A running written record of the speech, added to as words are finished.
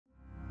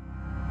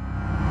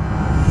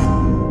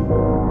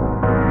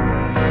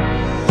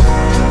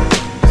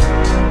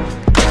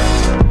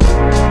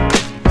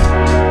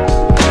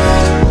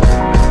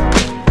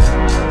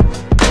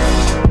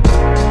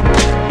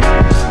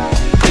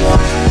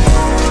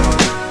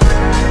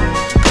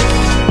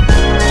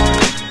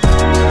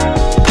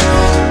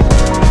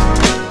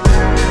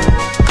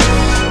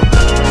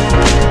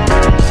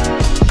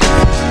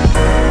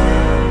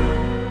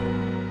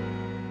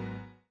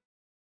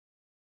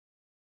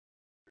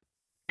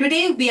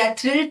Today, we are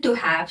thrilled to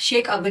have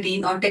Sheik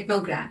Abideen on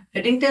Technogram,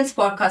 Reddington's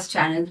podcast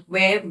channel,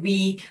 where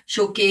we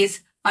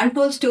showcase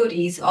untold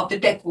stories of the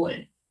tech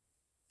world.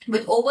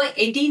 With over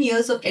 18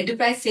 years of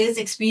enterprise sales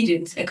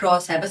experience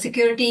across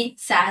cybersecurity,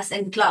 SaaS,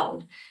 and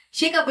cloud,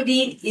 Sheik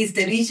Abideen is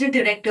the regional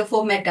director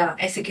for Meta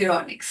at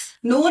Securonix.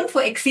 Known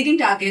for exceeding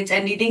targets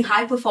and leading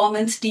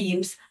high-performance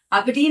teams,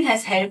 Abideen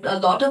has helped a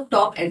lot of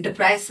top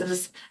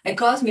enterprises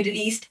across Middle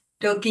East,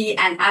 Turkey,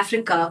 and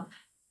Africa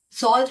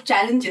solve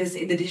challenges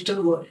in the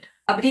digital world.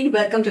 Abideen,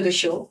 welcome to the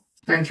show.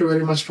 Thank you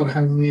very much for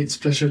having me. It's a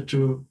pleasure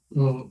to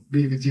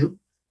be with you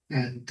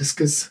and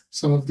discuss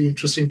some of the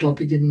interesting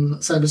topic in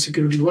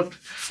cybersecurity world.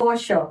 For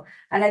sure.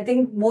 And I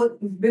think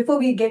before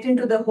we get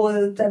into the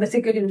whole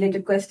cybersecurity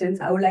related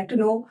questions, I would like to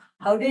know,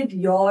 how did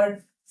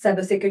your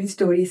cybersecurity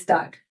story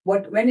start?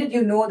 When did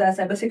you know that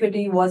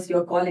cybersecurity was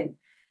your calling?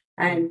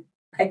 And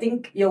I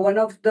think you're one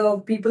of the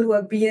people who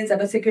have been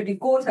in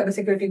core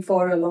cybersecurity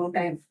for a long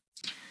time.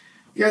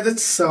 Yeah,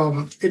 that's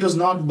it was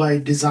not by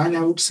design,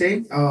 I would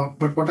say.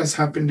 But what has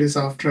happened is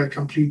after I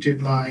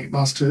completed my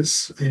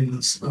master's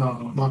in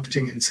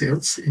marketing and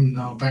sales in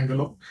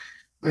Bangalore,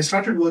 I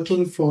started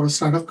working for a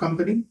startup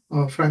company,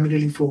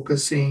 primarily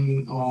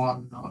focusing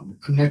on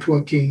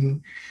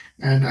networking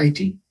and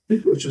IT,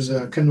 which was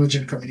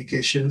convergent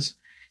communications.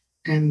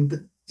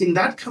 And in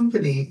that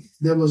company,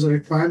 there was a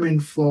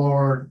requirement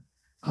for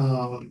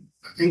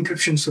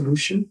encryption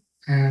solution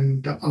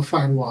and a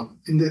firewall.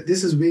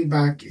 This is way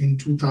back in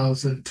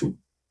 2002.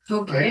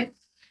 Okay. Right?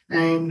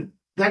 And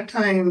that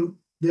time,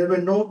 there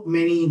were not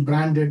many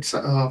branded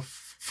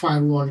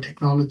firewall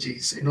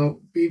technologies.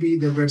 Maybe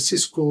there were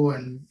Cisco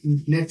and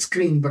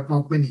NetScreen, but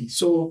not many.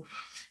 So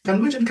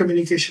Convergent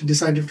Communication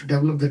decided to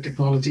develop the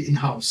technology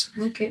in-house.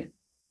 Okay.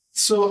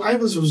 So I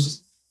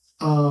was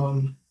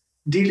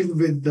dealing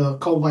with the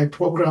cowboy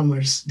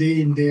programmers day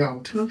in, day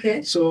out.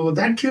 Okay. So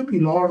that gave me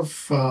a lot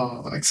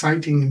of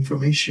exciting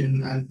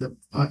information and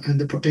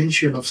the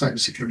potential of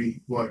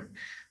cybersecurity world.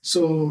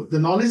 So the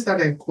knowledge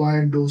that I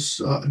acquired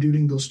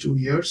during those 2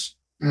 years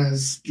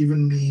has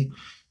given me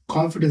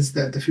confidence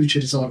that the future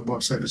is all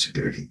about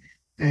cybersecurity.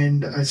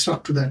 And I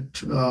stuck to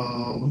that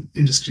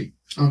industry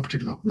up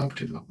till now.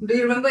 Do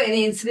you remember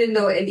any incident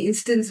or any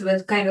instance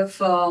where kind of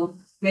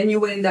when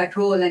you were in that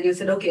role and you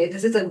said, okay,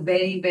 this is a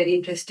very, very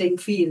interesting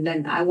field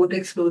and I want to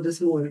explore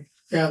this more?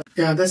 Yeah,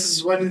 this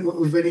is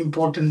one very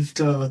important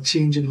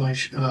change in my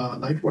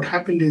life. What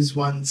happened is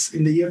once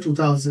in the year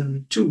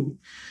 2002,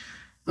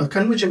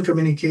 Convergent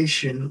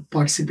Communication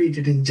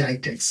participated in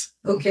GITEX.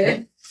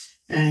 Okay.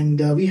 And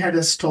we had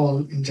a stall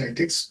in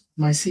GITEX.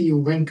 My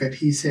CEO, Venkat,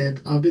 he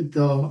said, Abid,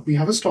 we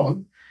have a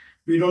stall.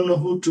 We don't know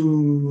who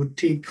to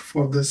take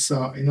for this,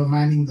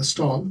 manning the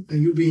stall.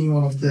 And you being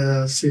one of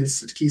the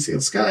key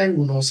sales guy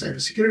who knows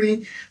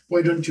cybersecurity,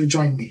 why don't you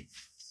join me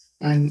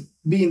and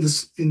be in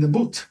the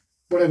booth,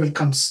 whatever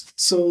comes.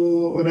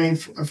 So when I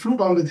flew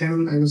down with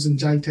him, I was in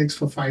GITEX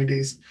for 5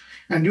 days.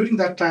 And during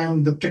that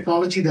time, the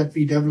technology that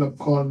we developed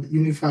called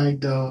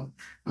Unified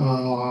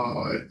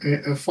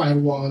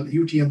Firewall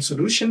UTM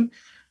solution,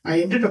 I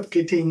ended up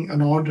getting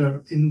an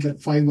order in the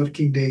 5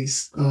 working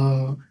days,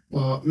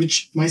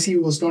 which my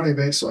CEO was not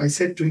aware. So I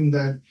said to him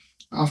that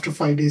after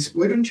 5 days,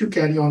 why don't you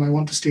carry on? I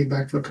want to stay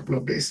back for a couple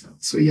of days.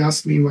 So he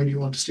asked me, why do you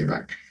want to stay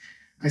back?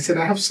 I said,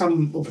 I have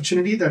some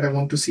opportunity that I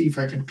want to see if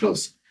I can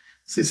close.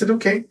 So he said,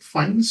 okay,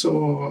 fine.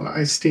 So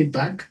I stayed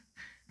back.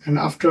 And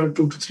after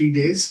 2 to 3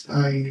 days,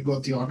 I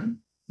got the order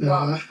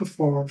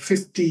for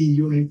 50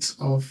 units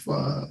of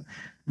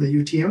the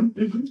UTM.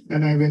 Mm-hmm.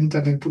 And I went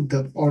and I put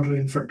the order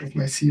in front of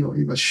my CEO.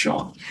 He was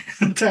shocked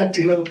that,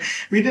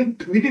 we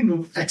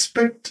didn't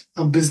expect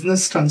a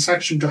business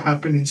transaction to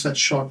happen in such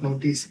short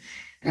notice.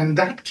 And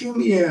that gave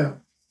me a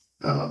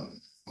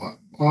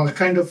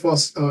kind of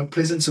a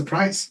pleasant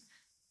surprise.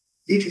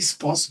 It is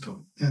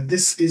possible. And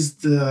this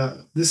is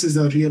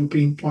a real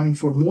pain point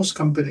for most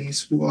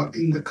companies who are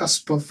in the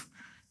cusp of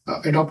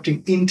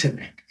adopting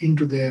internet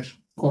into their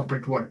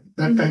corporate world.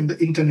 That time, the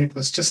internet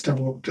was just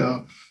about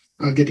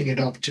getting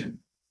adopted.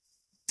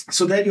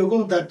 So there you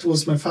go. That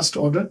was my first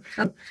order.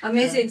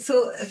 Amazing.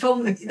 So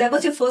that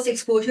was your first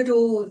exposure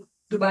to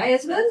Dubai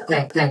as well?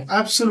 Yeah,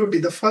 absolutely.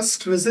 The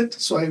first visit.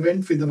 So I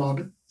went with an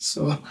order.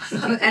 So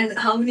and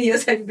how many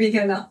years have you been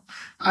here now?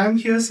 I'm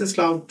here since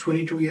now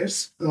 22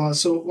 years.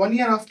 So 1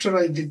 year after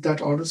I did that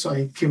order, so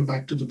I came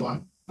back to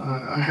Dubai.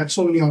 I had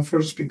so many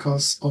offers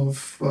because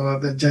of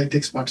the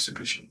GITEX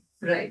participation.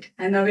 Right.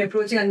 And now we're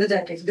approaching under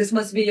GITEX. This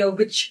must be your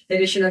which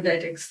edition of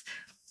GITEX?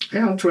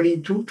 Yeah,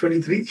 22,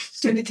 23.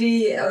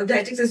 23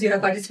 GITEXs you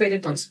have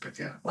participated in?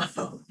 Yeah.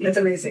 Wow, that's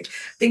amazing.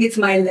 I think it's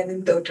my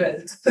 11th or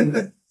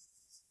 12th.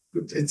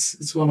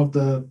 It's one of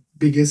the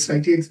biggest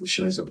IT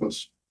exhibition, I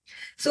suppose.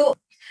 So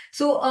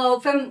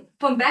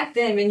from back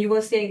then, when you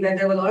were saying that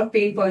there were a lot of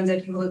pain points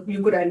that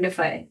you could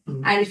identify,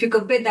 and if you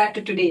compare that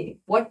to today,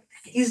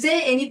 is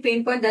there any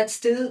pain point that's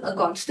still a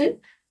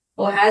constant,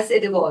 or has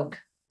it evolved?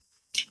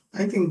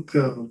 I think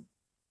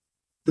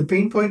the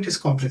pain point is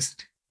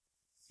complexity,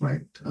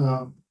 right?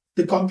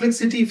 The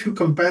complexity, if you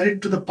compare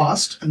it to the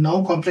past and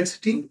now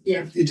complexity,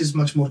 yeah, it is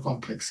much more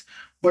complex.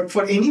 But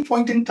for any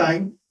point in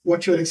time,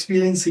 what you're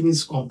experiencing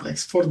is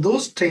complex. For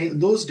those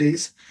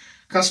days,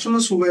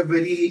 customers who were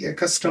very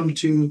accustomed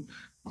to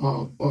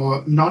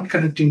not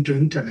connecting to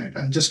internet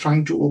and just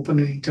trying to open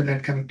an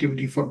internet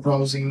connectivity for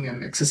browsing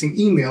and accessing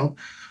email,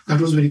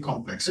 that was very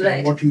complex.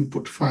 Right. What you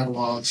put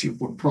firewalls, you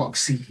put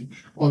proxy,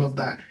 all of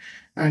that.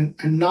 And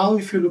now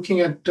if you're looking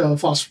at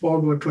fast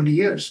forward 20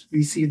 years,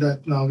 we see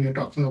that now we are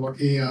talking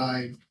about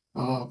AI,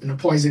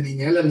 poisoning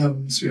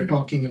LLMs. We are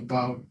talking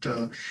about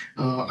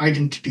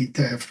identity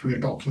theft. We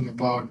are talking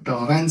about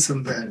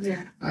ransomware.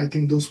 Yeah. I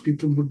think those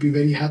people would be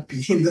very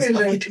happy in this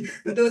right.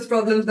 Those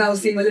problems now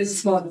seem a little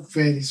small.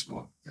 Very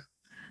small. Yeah.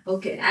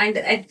 Okay. And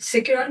at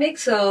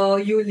Securonix,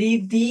 you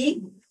lead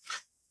the...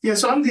 Yeah,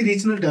 so I'm the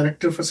regional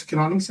director for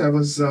Securonix. I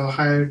was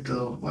hired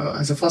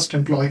as a first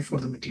employee for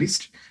the Middle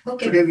East.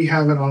 Okay. Today we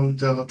have around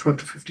 12 to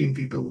 15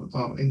 people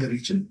in the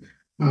region.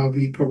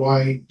 We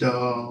provide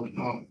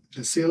the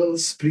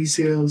sales,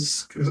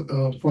 pre-sales,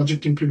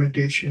 project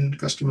implementation,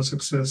 customer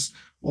success,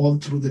 all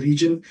through the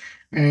region.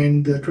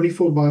 And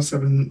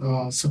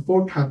 24/7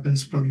 support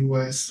happens from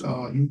US,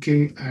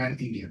 UK,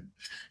 and India.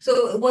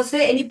 So was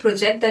there any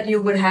project that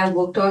you would have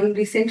worked on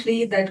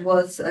recently that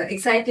was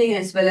exciting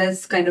as well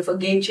as kind of a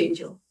game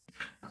changer?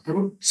 I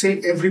would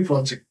say every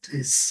project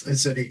is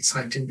very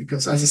exciting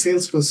because as a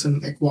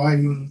salesperson,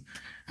 acquiring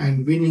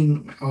and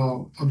winning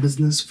a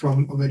business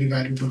from a very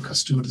valuable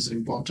customer is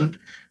important.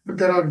 But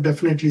there are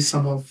definitely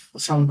some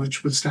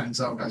which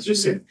stands out, as you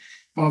said.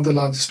 One of the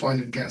largest oil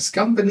and gas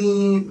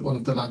company, one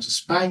of the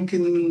largest bank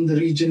in the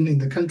region, in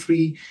the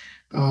country,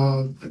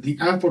 the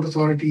airport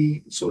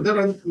authority. So there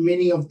are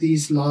many of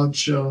these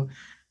large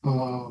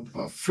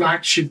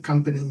flagship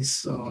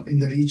companies in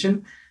the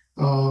region.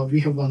 We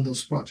have won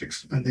those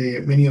projects, and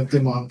many of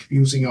them are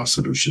using our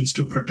solutions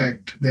to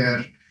protect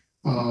their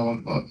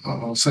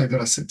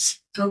cyber assets.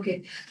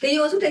 Okay. Can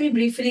you also tell me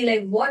briefly,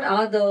 like, what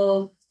are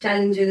the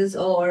challenges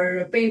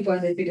or pain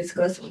points that we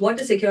discussed?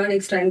 What is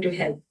Securonix trying to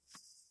help?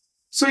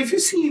 So if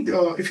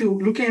you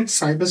look at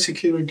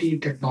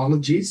cybersecurity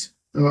technologies,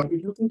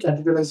 you can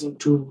categorize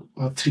into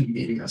three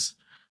areas.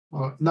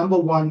 Number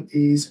one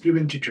is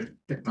preventative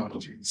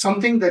technology,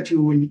 something that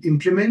you will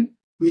implement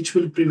which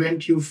will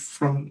prevent you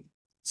from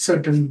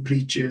certain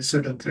breaches,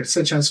 certain threats,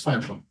 such as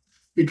firewall.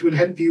 It will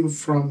help you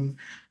from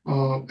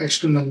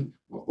external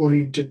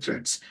oriented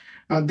threats.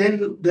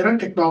 Then there are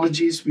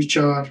technologies which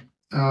are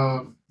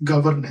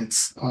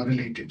governance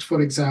related.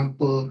 For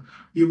example,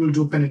 you will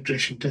do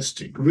penetration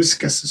testing,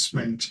 risk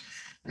assessment,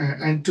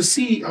 and to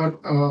see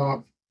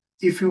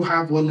if you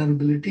have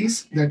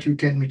vulnerabilities that you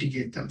can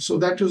mitigate them. So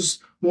that is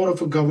more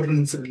of a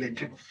governance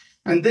related.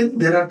 And then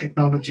there are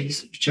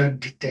technologies which are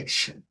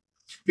detection.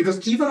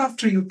 Because even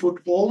after you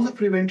put all the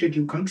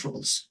preventative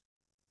controls,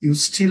 you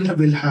still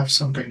will have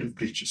some kind of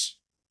breaches.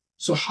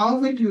 So how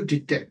will you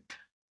detect,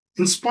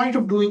 in spite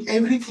of doing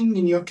everything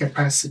in your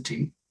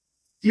capacity,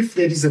 if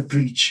there is a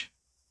breach?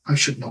 I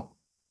should know,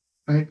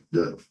 right?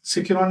 The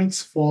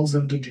Securonix falls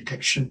under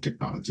detection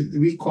technology.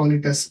 We call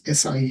it as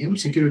SIEM,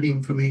 Security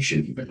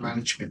Information Event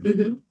Management.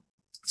 Mm-hmm.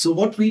 So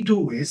what we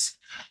do is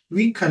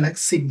we collect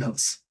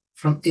signals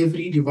from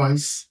every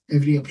device,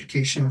 every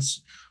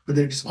applications,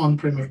 whether it is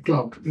on-prem or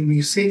cloud. When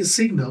we say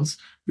signals,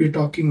 we're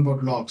talking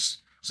about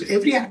logs. So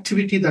every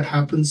activity that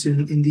happens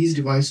in these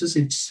devices,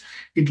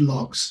 it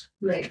logs.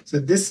 Right. So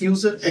this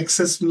user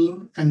accessed me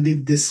and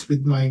did this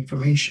with my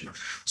information.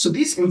 So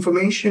this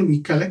information we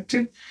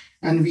collected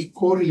and we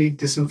correlate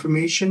this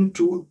information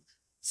to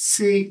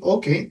say,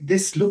 okay,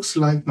 this looks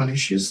like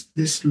malicious,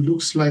 this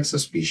looks like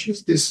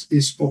suspicious, this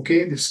is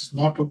okay, this is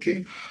not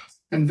okay.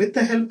 And with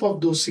the help of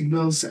those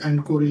signals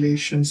and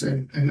correlations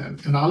and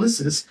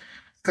analysis,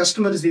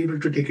 customer is able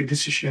to take a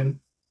decision.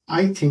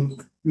 I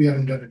think we are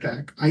under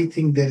attack. I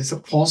think there is a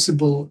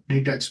possible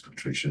data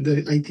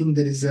exfiltration. I think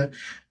there is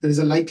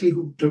a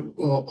likelihood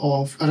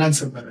of a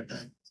ransomware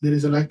attack. There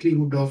is a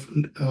likelihood of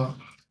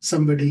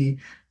somebody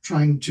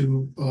trying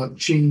to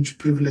change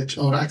privilege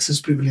or access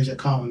privilege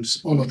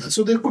accounts, all of that.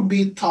 So there could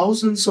be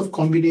thousands of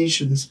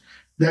combinations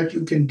that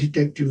you can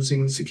detect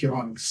using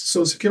Securonix.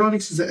 So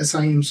Securonix is a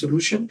SIEM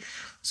solution.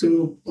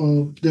 So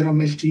there are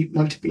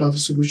multiple other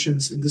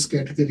solutions in this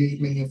category.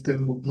 Many of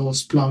them would know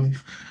Splunk,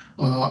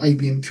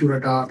 IBM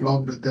QRadar,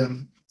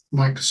 Logarithm,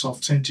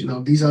 Microsoft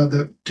Sentinel. These are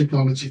the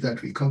technology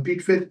that we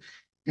compete with.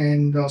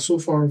 And so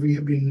far, we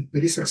have been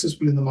very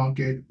successful in the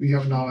market. We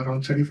have now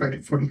around 35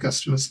 to 40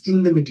 customers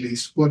in the Middle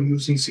East who are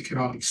using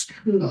Securonix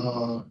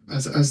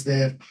as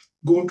their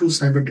go-to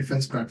cyber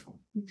defense platform.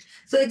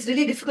 So it's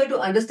really difficult to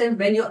understand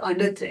when you're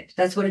under threat.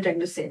 That's what you're trying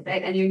to say,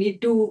 right? And you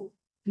need to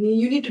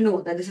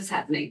know that this is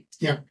happening.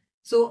 Yeah.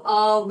 So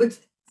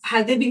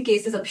have there been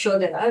cases, I'm sure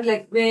there are,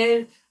 like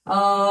where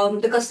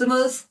the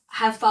customers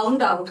have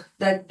found out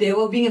that they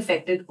were being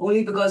affected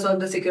only because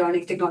of the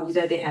Securonix technology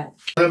that they have?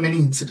 There are many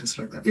incidents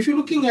like that. If you're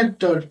looking at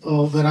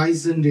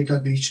Verizon data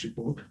breach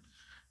report,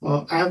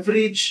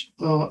 average,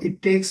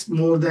 it takes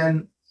more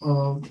than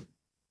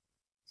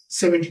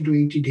 70 to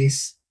 80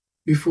 days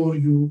before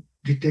you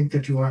detect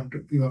that you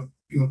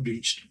are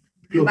breached.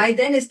 By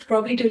then, it's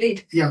probably too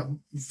late. Yeah,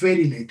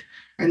 very late.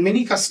 And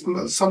many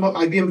customers, some of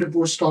IBM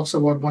reports talks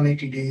about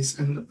 180 days,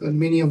 and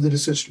many of the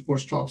research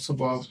reports talks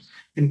about,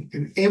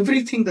 and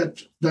everything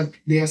that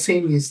they are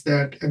saying is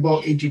that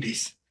about 80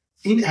 days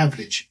in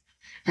average.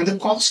 And the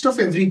cost of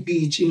every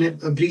breach in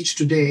a breach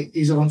today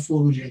is around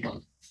 $4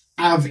 million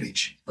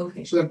average.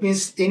 Okay. So that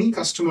means any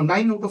customer,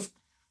 9 out of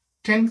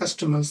 10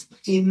 customers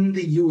in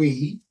the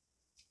UAE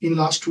in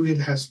last 2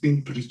 years has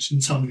been breached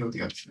in some way or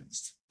the other.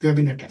 They have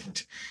been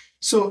attacked.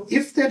 So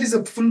if there is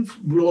a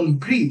full-blown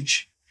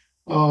breach,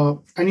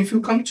 and if you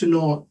come to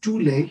know too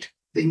late,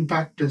 the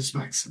impact is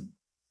maximum.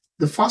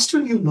 The faster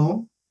you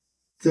know,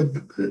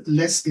 the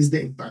less is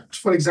the impact.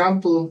 For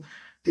example,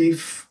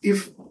 if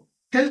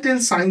telltale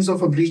signs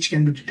of a breach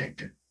can be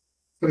detected.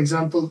 For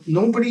example,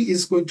 nobody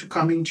is going to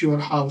come into your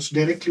house,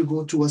 directly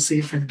go to a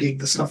safe and take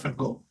the stuff and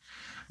go.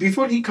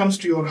 Before he comes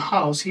to your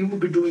house, he will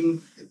be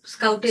doing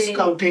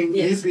scouting.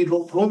 Yes. He'll be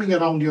roaming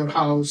around your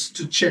house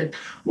to check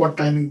what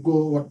time you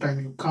go, what time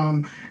you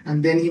come.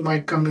 And then he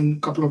might come in a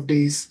couple of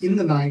days in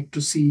the night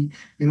to see,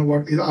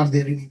 what are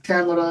there any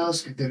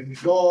cameras, are there any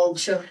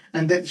dogs? Sure.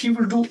 And then he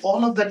will do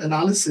all of that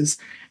analysis.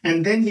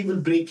 And then he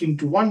will break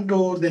into one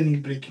door, then he'll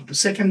break into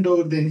second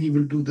door, then he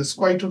will do the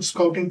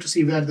scouting to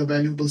see where the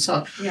valuables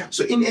are. Yeah.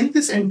 So in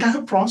this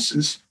entire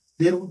process,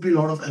 there would be a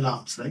lot of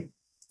alarms, right?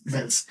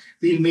 Bells.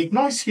 We'll make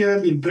noise here.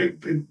 We'll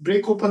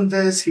break open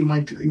this. You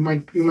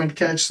might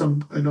catch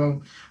some a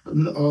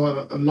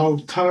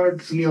loud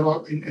thud in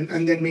your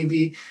and then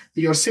maybe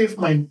your safe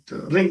might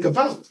ring a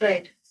bell.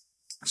 Right.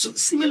 So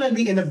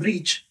similarly, in a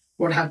breach,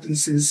 what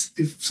happens is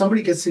if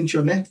somebody gets into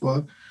your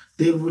network,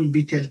 there will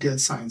be telltale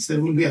signs.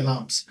 There will be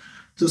alarms.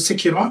 So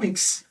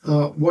Securonix,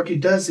 what it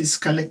does is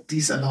collect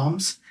these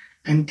alarms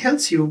and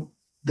tells you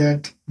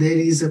that there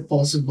is a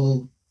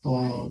possible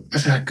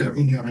attacker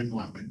in your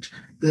environment.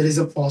 There is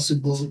a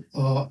possible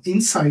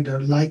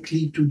insider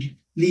likely to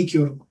leak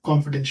your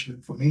confidential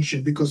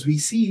information, because we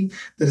see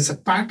there is a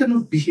pattern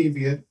of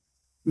behavior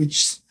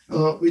which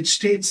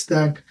states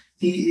that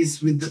he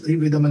is with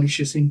a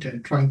malicious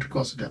intent trying to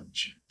cause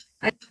damage.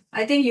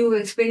 I think you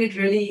explained it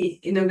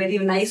really in a very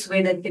nice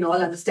way that we can all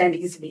understand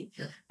easily.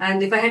 Yeah.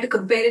 And if I had to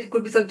compare it, it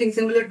could be something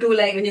similar to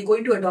like when you're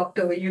going to a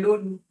doctor, by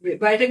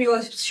the time you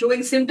are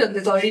showing symptoms,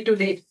 it's already too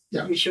late.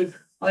 Yeah. You should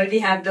already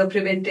have the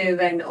preventive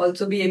and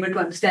also be able to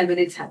understand when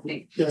it's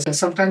happening. Yes, and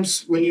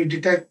sometimes when you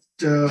detect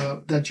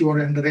that you are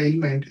under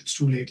ailment, it's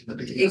too late in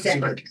the day.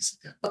 Exactly.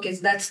 Yeah. Okay,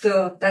 so that's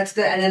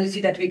the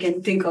analogy that we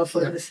can think of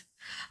for this.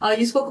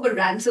 You spoke about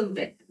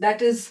ransomware.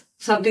 That is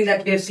something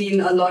that we have seen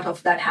a lot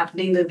of that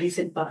happening in the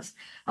recent past.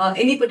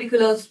 Any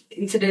particular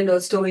incident or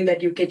story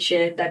that you can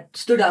share that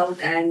stood out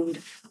and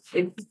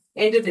it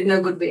ended in a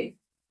good way?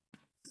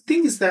 The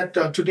thing is that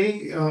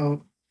today,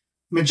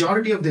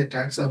 majority of the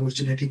attacks are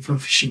originating from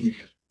phishing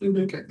email.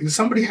 Mm-hmm. Okay, because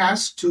somebody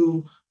has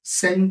to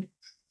send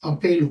a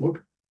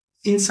payload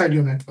inside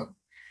your network,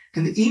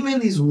 and the email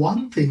is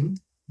one thing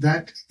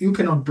that you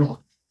cannot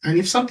block. And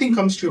if something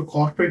comes to your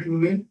corporate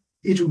email,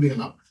 it will be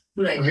allowed.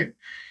 Right.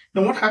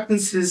 Now, what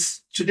happens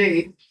is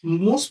today,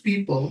 most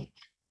people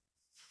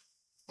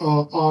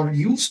are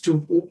used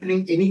to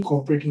opening any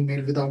corporate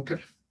email without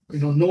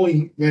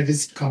knowing where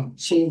this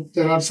comes. So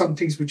there are some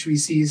things which we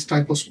see is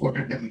typo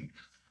spotted domain.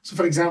 So,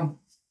 for example,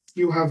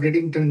 you have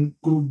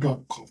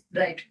reddingtongroup.com.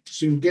 Right.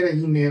 So you get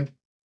an email.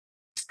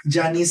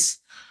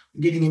 Janice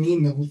getting an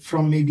email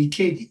from maybe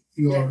Katie,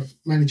 your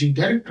managing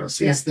director,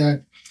 says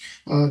that,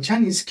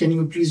 Janice, can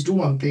you please do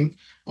one thing?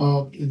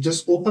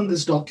 Just open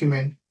this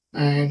document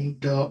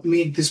and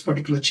make this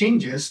particular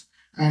changes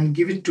and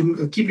give it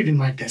to keep it in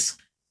my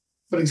desk.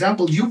 For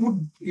example,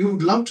 you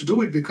would love to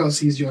do it because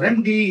he's your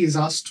MD. He's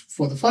asked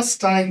for the first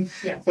time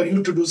for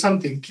you to do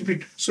something. Keep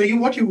it. So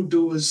what you would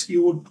do is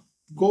you would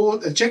go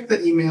check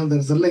the email.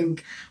 There's a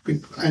link,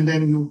 and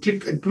then you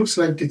click. It looks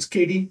like it's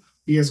Katie.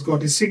 He has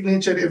got his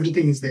signature.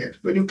 Everything is there.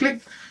 When you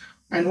click,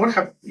 and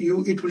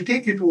it will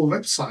take you to a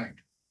website,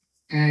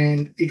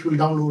 and it will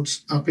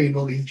download a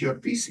payload into your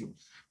PC.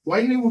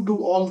 While you would do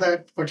all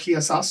that, what he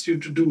has asked you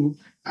to do,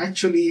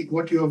 actually,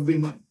 what you have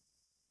been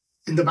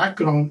in the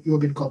background, you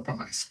have been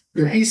compromised.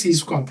 Your PC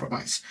is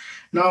compromised.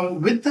 Now,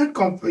 with that,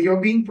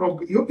 your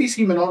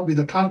PC may not be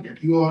the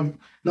target. You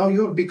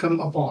have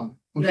become a pawn.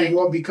 Okay, right.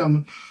 You have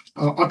become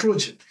a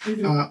Trojan.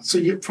 Mm-hmm. So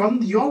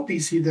from your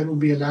PC, there will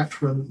be a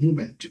lateral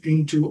movement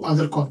into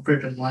other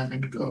corporate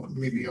environment,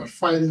 maybe your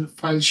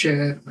file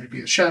share,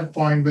 maybe a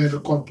SharePoint where the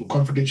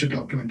confidential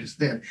document is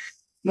there.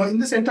 Now, in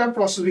this entire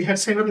process, we had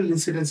several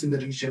incidents in the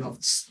region of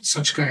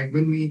such kind.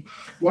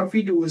 What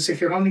we do is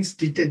Securonix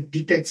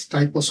detects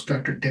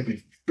typo-spotted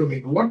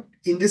domain.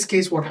 In this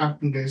case, what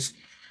happened is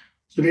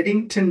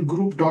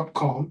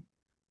reddingtongroup.com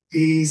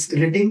is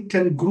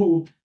Reddington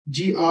Group,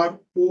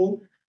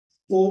 GROOP.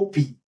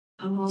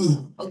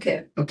 Oh,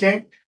 okay.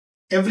 Okay.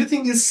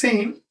 Everything is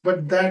same,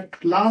 but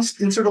that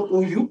last, instead of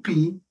OUP,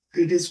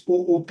 it is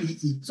OOPE.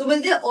 So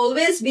will there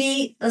always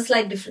be a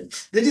slight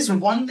difference? There is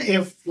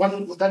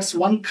that's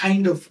one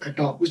kind of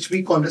attack, which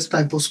we call as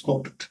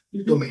typo-spotted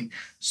domain.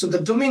 So the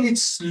domain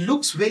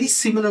looks very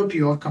similar to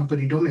your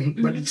company domain,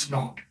 but it's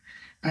not.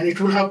 And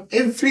it will have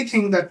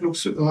everything that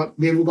looks,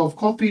 they would have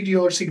copied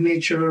your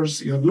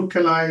signatures, your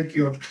lookalike,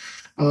 your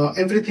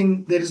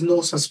everything. There is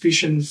no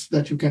suspicions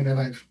that you can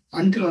derive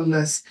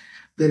unless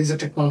there is a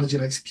technology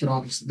like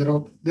Securonix.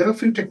 There are a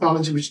few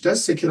technology which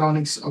does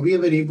Securonix. We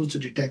were able to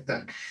detect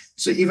that.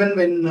 So even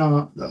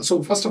when,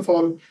 so first of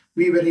all,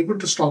 we were able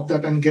to stop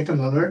that and get an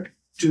alert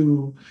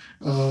to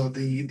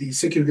the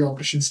security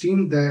operations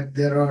team that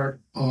there are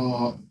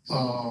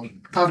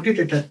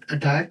targeted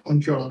attack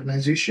on your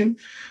organization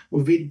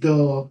with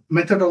the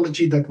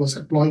methodology that was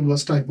employed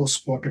was type of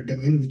spotted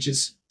domain, which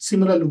is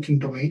similar looking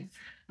domain,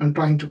 and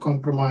trying to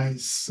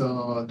compromise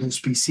those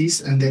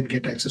PCs and then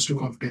get access to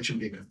confidential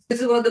data.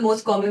 This is one of the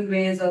most common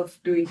ways of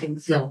doing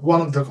things. Yeah,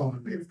 one of the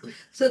common ways.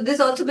 So this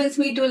also brings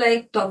me to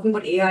like talking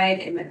about AI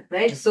and ML,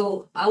 right?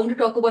 So I want to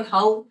talk about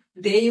how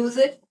they use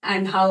it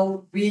and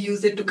how we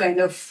use it to kind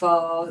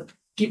of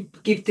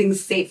keep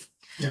things safe.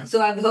 Yeah.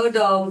 So I've heard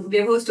we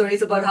have heard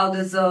stories about how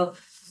there's a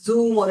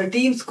Zoom or a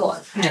Teams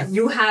call, and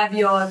you have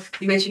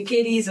you mentioned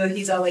Katie, so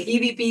he's our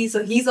EVP,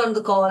 so he's on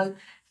the call.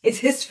 It's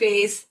his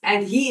face,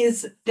 and he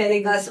is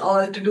telling us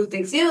all to do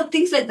things.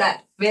 Things like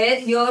that, where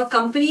your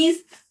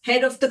company's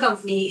head of the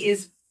company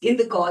is in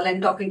the call and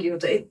talking to you.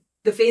 So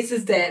the face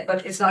is there,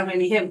 but it's not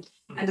really him.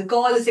 And the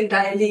call is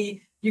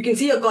entirely, you can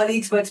see your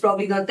colleagues, but it's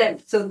probably not them.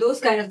 So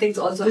those kind of things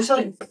also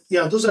happen.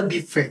 Those are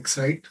deepfakes,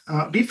 right?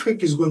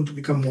 Deepfake is going to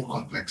become more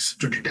complex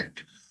to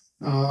detect.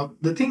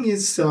 The thing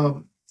is,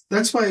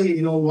 that's why,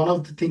 one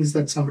of the things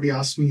that somebody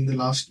asked me in the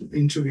last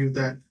interview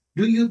that,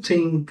 do you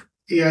think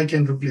AI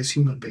can replace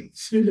human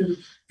beings? Mm-hmm.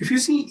 If you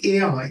see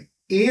AI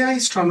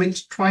is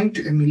trying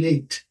to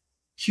emulate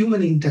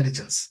human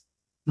intelligence,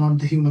 not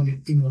the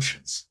human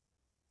emotions,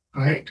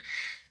 right?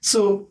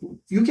 So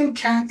you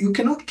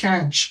cannot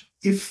catch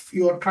if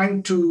you are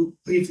trying to,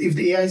 if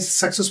the AI is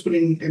successful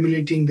in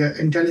emulating the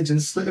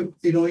intelligence, but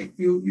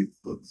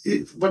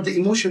the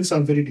emotions are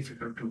very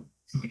difficult to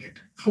emulate.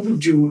 How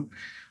would you,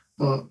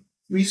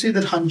 we say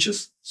that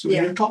hunches. So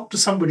when you talk to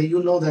somebody,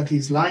 you know that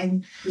he's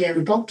lying. Yeah.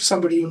 You talk to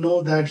somebody, you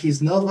know that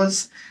he's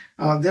nervous.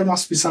 There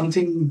must be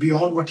something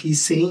beyond what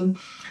he's saying.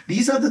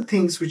 These are the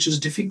things which is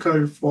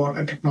difficult for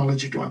a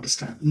technology to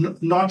understand.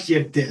 Not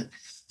yet there.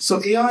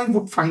 So AI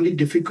would find it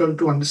difficult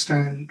to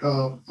understand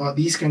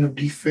these kind of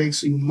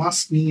defects. You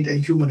must need a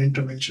human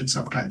intervention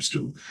sometimes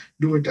to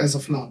do it as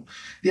of now.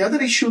 The other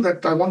issue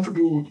that I want to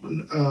do,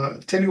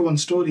 tell you one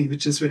story,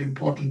 which is very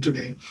important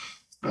today.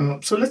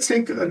 So let's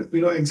take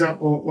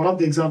example. One of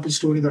the example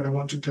story that I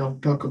want to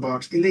talk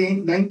about in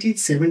the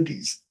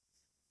 1970s,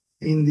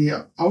 in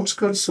the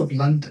outskirts of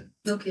London.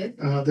 Okay.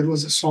 There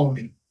was a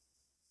sawmill.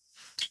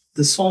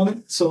 The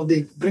sawmill, so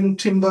they bring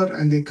timber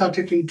and they cut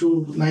it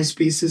into nice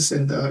pieces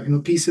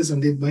and pieces,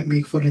 and they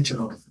make furniture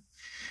out of it.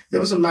 There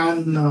was a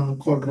man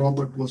called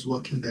Robert was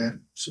working there.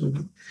 So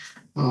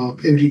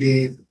every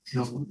day,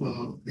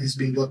 he's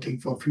been working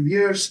for a few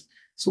years.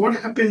 So what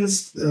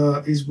happens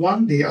is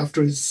one day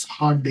after his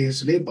hard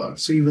day's labor,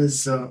 so he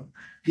was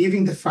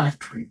leaving the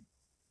factory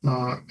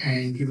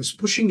and he was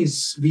pushing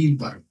his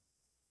wheelbarrow.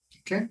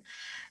 Okay.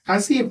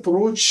 As he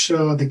approached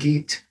the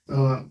gate,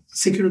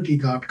 security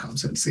guard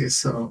comes and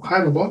says,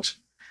 "Hi, Robot,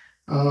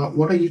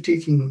 what are you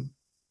taking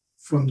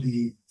from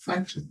the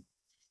factory?"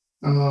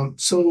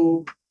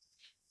 So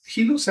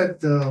he looks at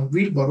the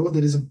wheelbarrow.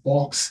 There is a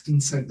box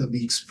inside the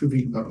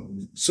wheelbarrow.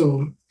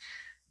 So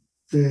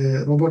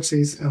the robot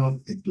says,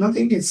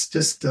 "Nothing, it's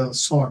just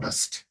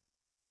sawdust.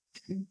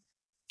 Okay.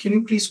 Can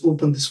you please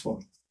open this for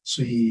me?"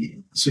 So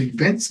he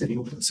bends and he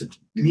opens it.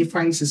 And he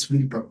finds his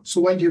wheelbarrow.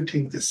 "So why do you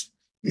take this?"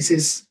 He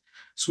says,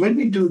 "So when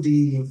we do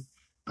the,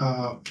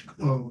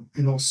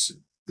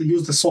 we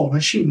use the saw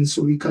machine,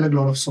 so we collect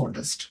a lot of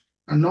sawdust.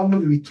 And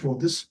normally we throw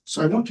this.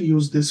 So I want to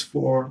use this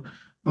for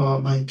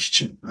my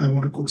kitchen. I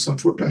want to cook some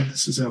food, and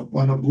this is a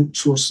good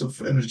source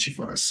of energy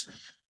for us."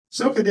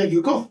 So, okay, there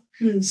you go.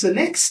 So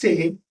next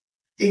day,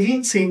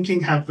 again, same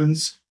thing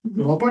happens.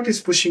 Robert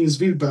is pushing his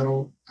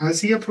wheelbarrow.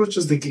 As he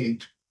approaches the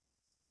gate,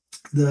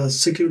 the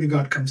security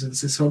guard comes and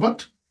says,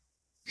 "Robert,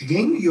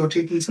 again, you're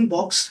taking some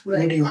box.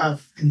 Right. What do you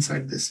have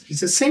inside this?" He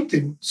says, "Same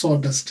thing,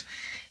 sawdust."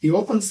 He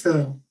opens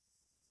the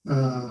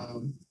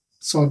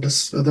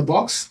sawdust, the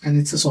box, and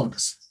it's a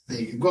sawdust.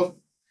 There you go.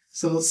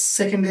 So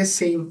second day,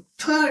 same.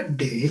 Third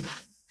day,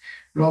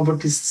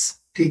 Robert is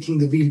taking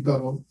the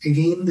wheelbarrow.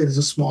 Again, there is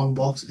a small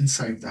box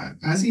inside that.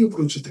 As he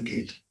approaches the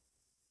gate,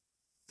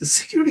 the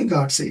security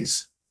guard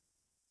says,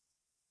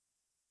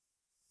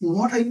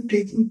 "What are you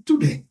taking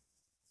today?"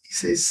 He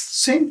says,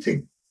 "Same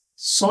thing,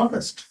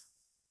 sawdust.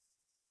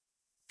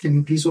 Can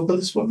you please open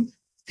this for me?"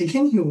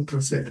 Again, he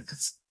opens it.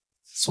 It's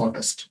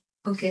sawdust.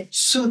 Okay.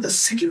 So the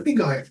security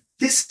guard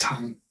this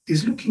time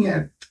is looking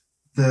at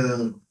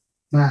the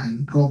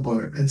man,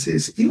 Robert, and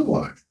says, "You know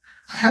what?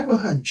 I have a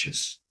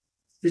hunch.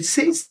 It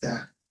says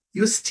that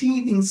you're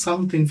stealing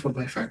something from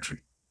my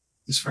factory,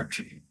 this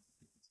factory.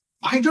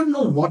 I don't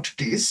know what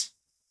it is.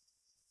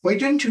 Why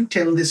don't you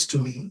tell this to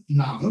me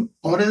now,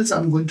 or else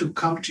I'm going to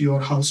come to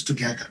your house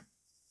together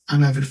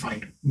and I will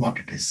find what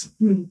it is."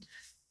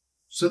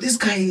 So this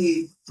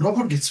guy,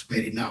 Robert, gets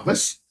very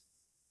nervous.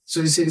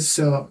 So he says,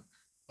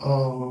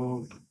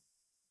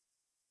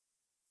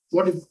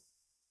 what if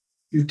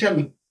you tell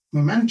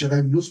my manager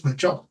I will lose my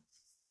job?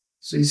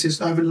 So he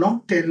says, I will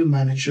not tell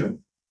manager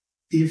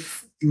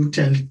if you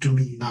tell it to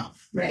me now.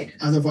 Right.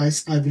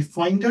 Otherwise, I will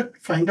find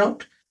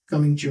out,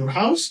 coming to your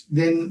house,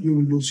 then you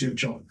will lose your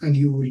job and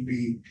you will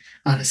be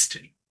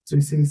arrested. So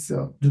he says,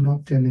 do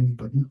not tell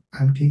anybody.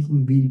 I'm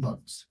taking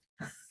wheelbarrows.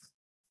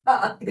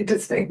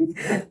 Interesting.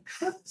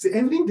 So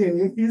every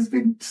day he's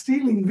been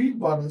stealing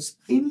wheelbarrows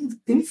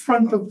in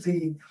front of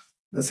the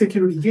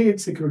security gate,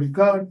 security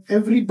guard.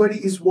 Everybody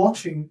is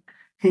watching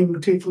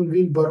him taking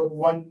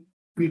one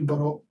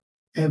wheelbarrow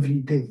every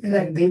day.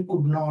 Right. And they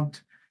could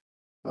not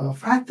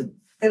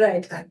fathom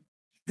that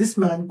this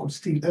man could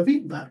steal a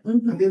wheelbarrow.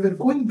 And they were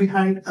going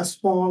behind a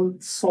small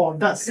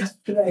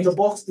sawdust, the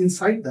box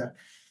inside that.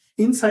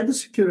 In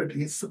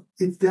cybersecurity,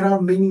 there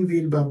are many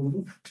wheelbarrow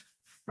movement,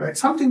 right?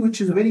 Something which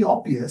is very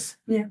obvious,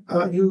 you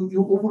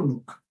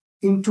overlook.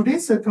 In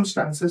today's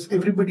circumstances,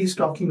 everybody is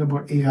talking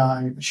about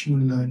AI,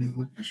 machine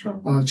learning,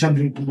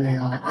 generative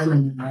AI,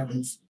 LLM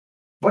models.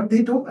 What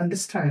they don't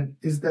understand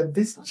is that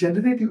this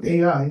generative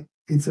AI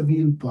is a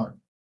wheelbarrow.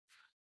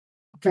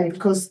 Okay,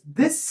 because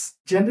this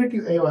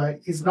generative AI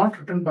is not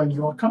written by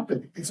your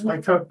company, it's by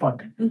third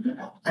party.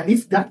 And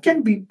if that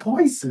can be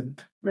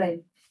poisoned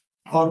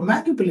or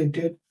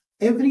manipulated,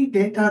 every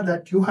data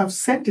that you have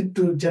sent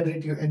into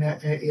generative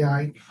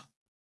AI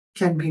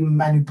can be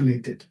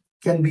manipulated,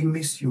 can be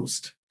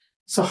misused.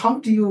 So how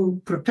do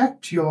you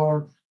protect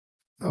your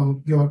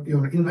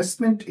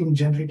investment in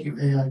generative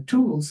AI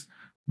tools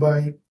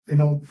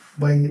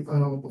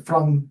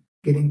from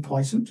getting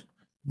poisoned,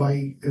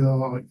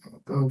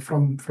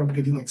 from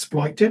getting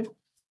exploited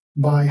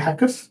by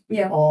hackers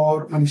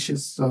or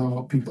malicious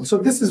people? So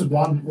this is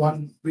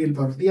one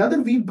wheelbarrow. The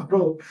other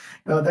wheelbarrow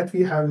that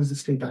we have is the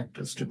state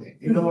actors today.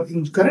 In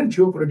current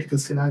geopolitical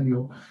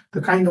scenario,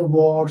 the kind of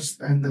wars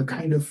and the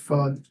kind of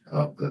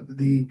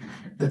the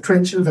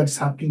tension that's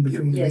happening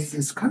between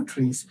various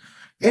countries,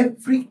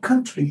 every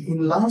country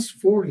in last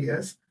 4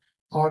 years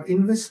are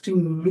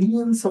investing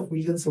millions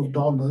of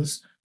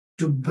dollars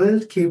to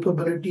build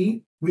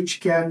capability which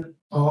can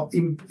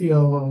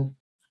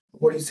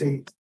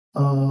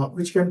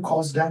which can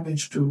cause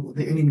damage to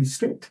the enemy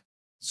state.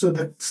 So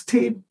the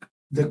state,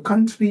 the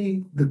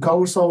country, the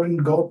sovereign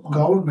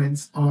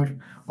governments are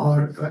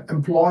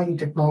employing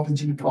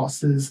technology,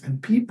 process,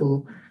 and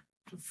people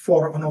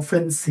for an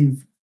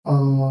offensive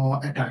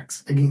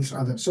attacks against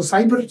others. So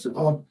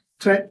cyber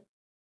threat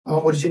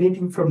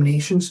originating from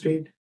nation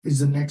state is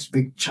the next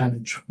big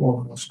challenge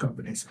for most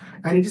companies.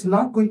 And it is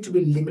not going to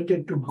be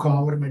limited to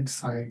government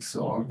sites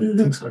or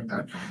things like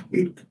that.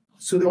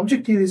 So the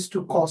objective is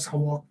to cause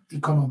havoc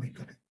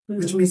economically,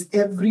 which means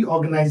every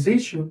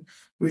organization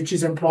which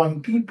is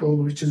employing people,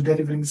 which is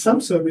delivering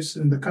some service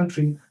in the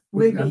country,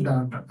 will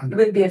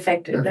be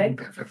affected, right? Will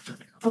be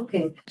affected.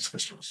 Okay.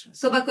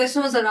 So my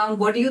question was around,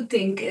 what do you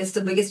think is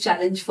the biggest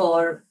challenge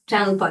for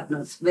channel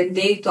partners when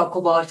they talk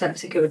about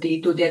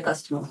cybersecurity to their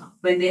customer,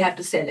 when they have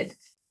to sell it?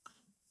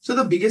 So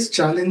the biggest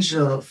challenge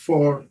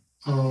for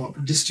a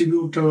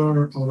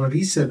distributor or a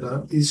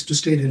reseller is to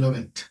stay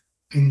relevant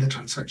in the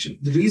transaction.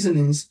 The reason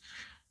is,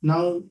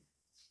 now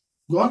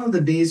gone are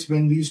the days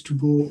when we used to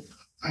go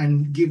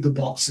and give the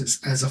boxes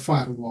as a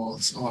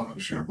firewalls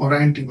or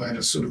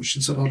antivirus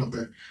solutions or all of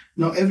that.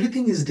 Now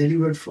everything is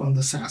delivered from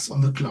the SaaS on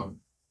the cloud.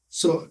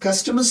 So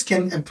customers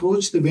can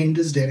approach the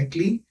vendors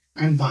directly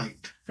and buy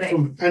it.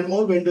 And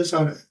all vendors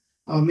are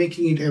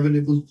making it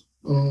available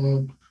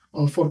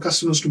for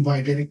customers to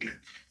buy directly.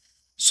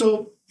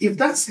 So if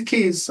that's the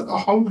case,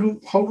 how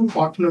do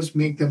partners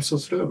make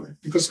themselves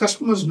relevant? Because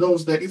customers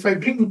knows that if I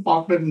bring a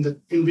partner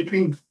in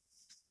between,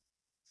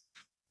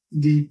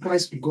 the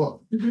price will go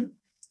up.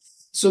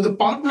 So the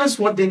partners,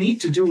 what they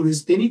need to do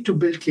is they need to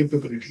build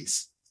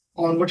capabilities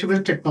on whatever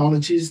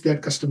technologies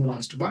that customer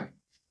wants to buy.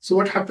 So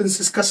what happens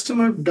is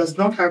customer does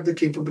not have the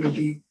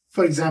capability,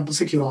 for example,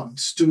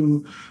 Securonix,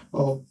 to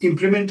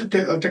implement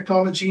a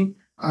technology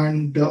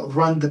and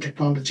run the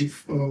technology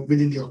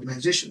within the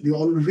organization. They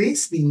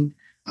always need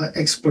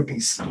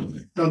expertise.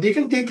 Now they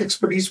can take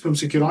expertise from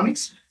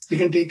Securonix. They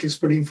can take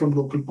expertise from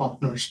local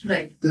partners.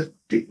 The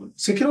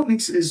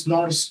Securonix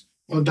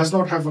does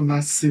not have a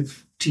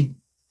massive team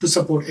to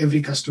support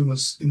every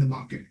customers in the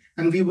market,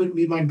 and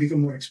we might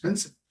become more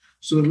expensive.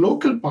 So the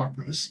local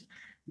partners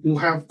who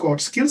have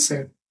got skill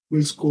set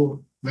will score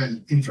well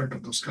in front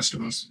of those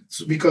customers,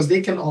 because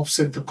they can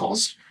offset the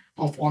cost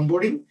of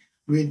onboarding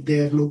with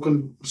their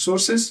local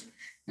sources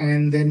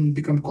and then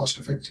become cost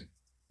effective.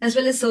 As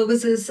well as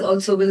services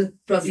also will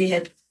probably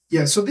help.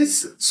 Yeah. So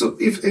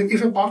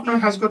if a partner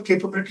has got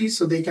capabilities,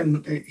 so he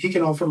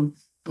can offer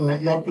a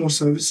lot more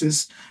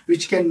services,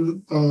 which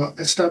can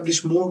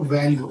establish more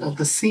value of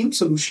the same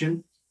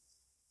solution,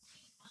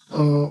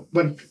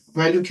 but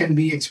value can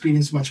be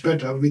experienced much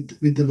better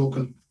with the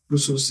local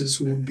resources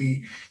who will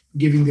be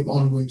giving them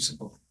ongoing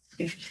support.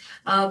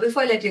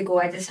 Before I let you go,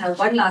 I just have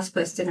one last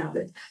question,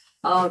 Abid.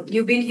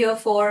 You've been here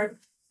for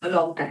a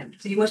long time.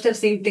 So you must have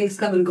seen things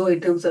come and go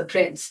in terms of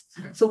trends.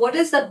 So what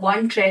is that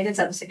one trend in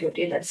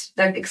cybersecurity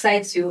that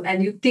excites you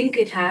and you think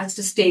it has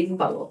the staying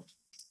power?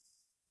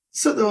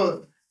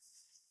 So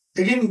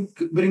again,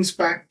 brings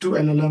back to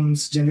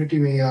LLMs,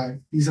 generative AI.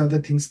 These are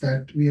the things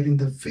that we are in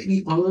the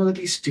very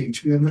early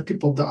stage. We are on the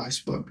tip of the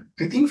iceberg.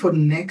 I think for the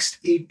next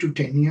 8 to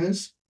 10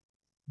 years,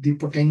 the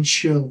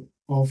potential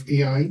of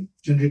AI,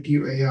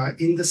 generative AI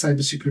in the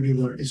cybersecurity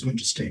world is going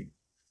to stay.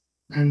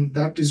 And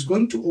that is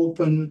going to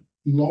open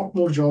a lot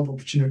more job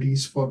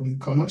opportunities for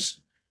newcomers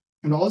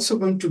and also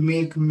going to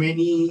make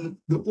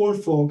the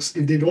old folks,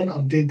 if they don't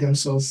update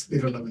themselves,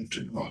 irrelevant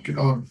in the market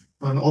or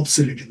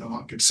obsolete in the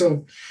market.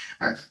 So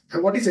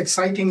what is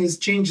exciting is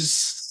change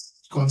is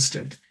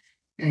constant.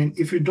 And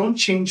if you don't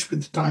change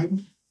with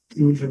time,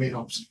 you will remain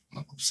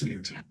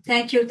obsolete.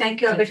 Thank you.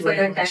 Thank you, Abid, for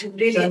your time.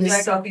 Really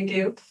enjoyed talking to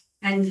you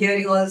and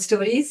hearing all the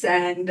stories,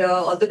 and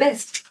all the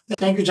best.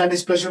 Thank you,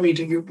 Janice. Pleasure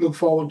meeting you. Look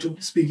forward to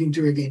speaking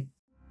to you again.